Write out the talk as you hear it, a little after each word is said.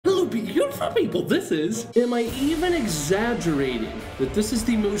beautiful, people, this is. Am I even exaggerating that this is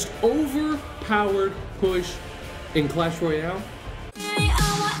the most overpowered push in Clash Royale?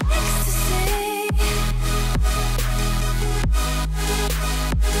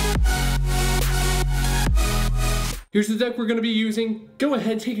 Here's the deck we're going to be using. Go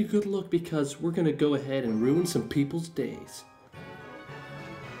ahead, take a good look, because we're going to go ahead and ruin some people's days.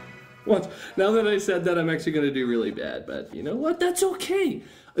 What? Now that I said that, I'm actually going to do really bad, but you know what? That's okay.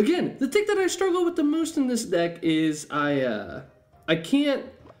 Again, the thing that I struggle with the most in this deck is I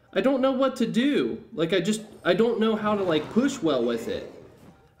don't know what to do. Like, I don't know how to, like, push well with it.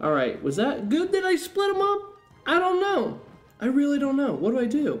 All right, was that good that I split them up? I don't know. I really don't know. What do I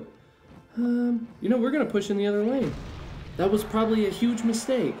do? You know, we're gonna push in the other lane. That was probably a huge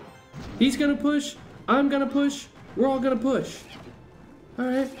mistake. He's gonna push, I'm gonna push, we're all gonna push.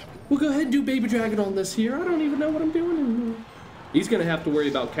 Alright, we'll go ahead and do Baby Dragon on this here. I don't even know what I'm doing anymore. He's gonna have to worry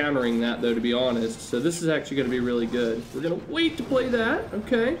about countering that though, to be honest. So this is actually gonna be really good. We're gonna wait to play that.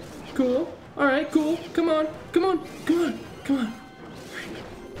 Okay, cool. Alright, cool. Come on, come on, come on, come on.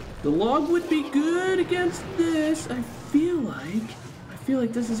 The log would be good against this, I feel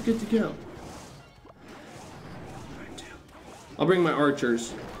like this is good to go. I'll bring my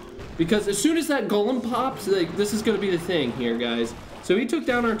archers, because as soon as that golem pops, like, this is going to be the thing here, guys. So he took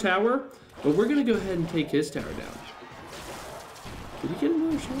down our tower, but we're going to go ahead and take his tower down. Did he get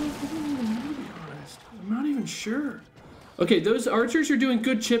another shot? I don't even know, to be honest. I'm not even sure. Okay, those archers are doing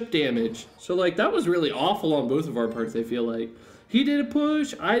good chip damage. So, like, that was really awful on both of our parts, I feel like. He did a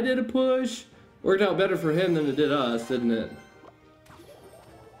push, I did a push. Worked out better for him than it did us, didn't it?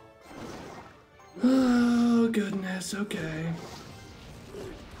 Oh, goodness, okay.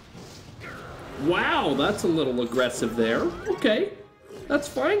 Wow, that's a little aggressive there. Okay, that's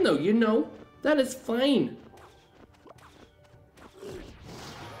fine though, you know. That is fine.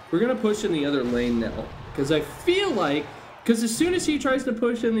 We're gonna push in the other lane now, because I feel like, because as soon as he tries to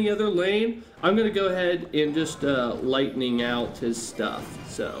push in the other lane, I'm gonna go ahead and just lightning out his stuff,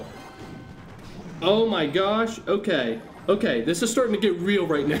 so. Oh my gosh, okay. Okay, this is starting to get real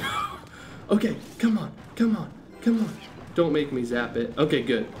right now. Okay, come on, come on, come on. Don't make me zap it. Okay,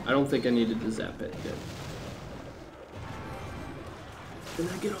 good. I don't think I needed to zap it. Good.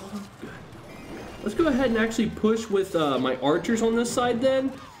 Did I get all of them? Good. Let's go ahead and actually push with my archers on this side then.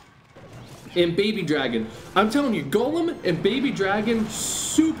 And Baby Dragon. I'm telling you, Golem and Baby Dragon,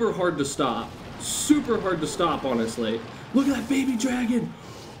 super hard to stop. Super hard to stop, honestly. Look at that Baby Dragon.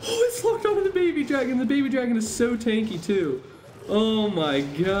 Oh, it's locked onto the Baby Dragon. The Baby Dragon is so tanky, too. Oh my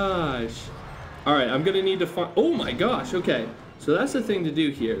gosh. Alright, I'm gonna need to find... Oh my gosh, okay. So that's the thing to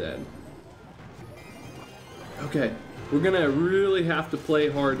do here, then. Okay. We're gonna really have to play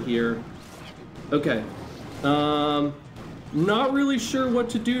hard here. Okay. Not really sure what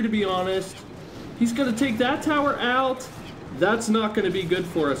to do, to be honest. He's gonna take that tower out. That's not gonna be good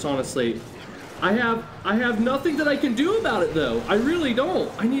for us, honestly. I have nothing that I can do about it, though. I really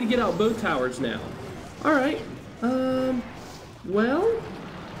don't. I need to get out both towers now. Alright. Well...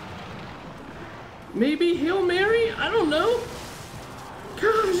 Maybe Hail Mary? I don't know.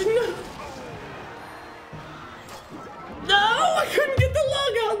 Gosh, no. No, I couldn't get the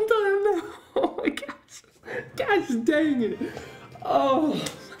log out in time. No. Oh my gosh. Gosh dang it. Oh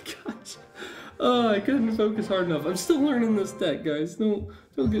my gosh. Oh, I couldn't focus hard enough. I'm still learning this deck, guys. Don't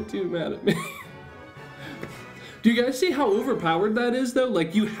get too mad at me. Do you guys see how overpowered that is, though?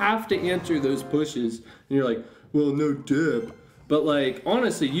 Like, you have to answer those pushes. And you're like, well, no dip. But, like,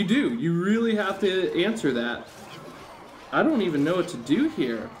 honestly, you do. You really have to answer that. I don't even know what to do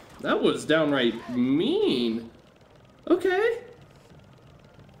here. That was downright mean. Okay.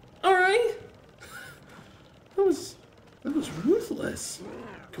 Alright. That was ruthless.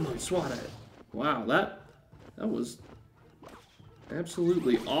 Come on, swat it. Wow, that was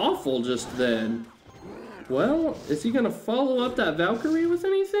absolutely awful just then. Well, is he gonna follow up that Valkyrie with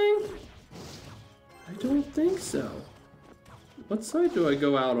anything? I don't think so. What side do I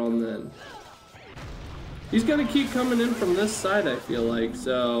go out on then? He's gonna keep coming in from this side, I feel like,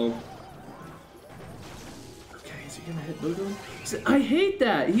 so... Okay, is he gonna hit both of them? I hate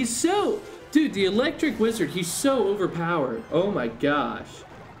that! He's so... Dude, the electric wizard, he's so overpowered. Oh my gosh.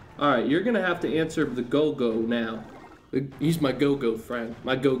 Alright, you're gonna have to answer the go-go now. He's my go-go friend,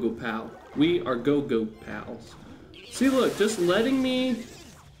 my go-go pal. We are go-go pals. See, look, just letting me...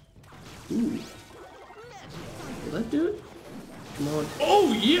 Ooh. Will that do it? Come on.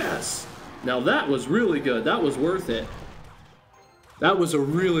 Oh, yes! Now that was really good. That was worth it. That was a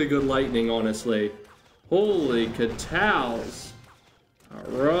really good lightning, honestly. Holy catals.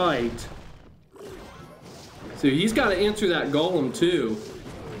 Alright. So he's got to answer that golem, too.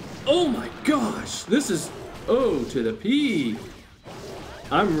 Oh my gosh, this is O to the P.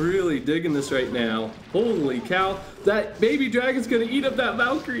 I'm really digging this right now. Holy cow, that baby dragon's gonna eat up that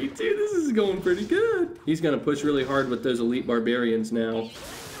Valkyrie too. This is going pretty good. He's gonna push really hard with those elite barbarians now.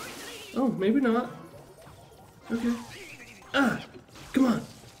 Oh, maybe not. Okay. Ah, come on.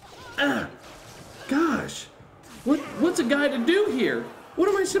 Ah, gosh. What's a guy to do here? What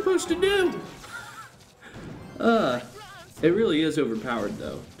am I supposed to do? It really is overpowered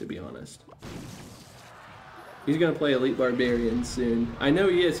though, to be honest. He's gonna play elite barbarian soon. I know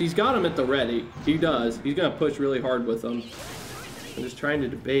he is. He's got him at the ready. He does. He's gonna push really hard with them. I'm just trying to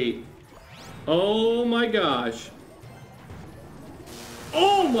debate. Oh my gosh.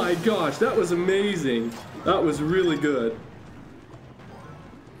 Oh my gosh, that was amazing. That was really good.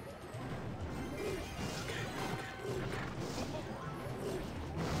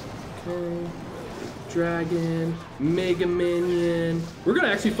 Okay. Dragon, Mega Minion. We're gonna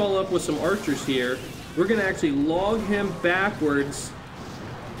actually follow up with some archers here. We're gonna actually log him backwards.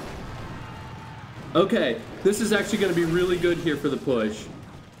 Okay, this is actually gonna be really good here for the push.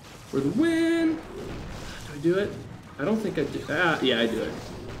 For the win. Do I do it? I don't think I do. Ah, yeah, I do it.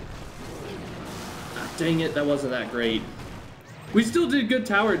 Ah, dang it, that wasn't that great. We still did good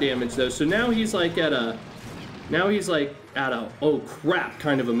tower damage though, so now he's like at a, oh crap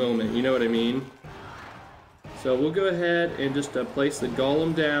kind of a moment, you know what I mean? So we'll go ahead and just place the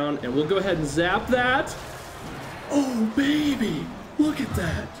golem down, and we'll go ahead and zap that. Oh baby, look at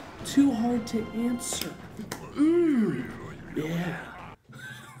that. Too hard to answer. Yeah.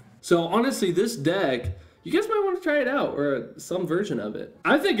 So honestly, this deck, you guys might want to try it out, or some version of it.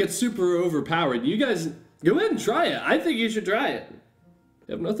 I think it's super overpowered. You guys, go ahead and try it. I think you should try it.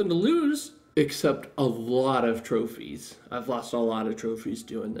 You have nothing to lose. Except a lot of trophies. I've lost a lot of trophies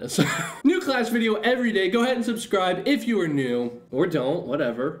doing this. New class video every day. Go ahead and subscribe if you are new. Or don't,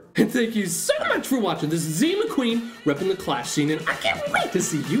 whatever. And thank you so much for watching. This is McQueen, repping the clash scene, and I can't wait to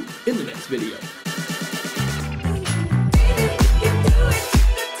see you in the next video.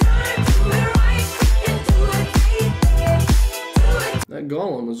 That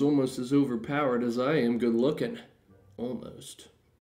golem is almost as overpowered as I am good looking. Almost.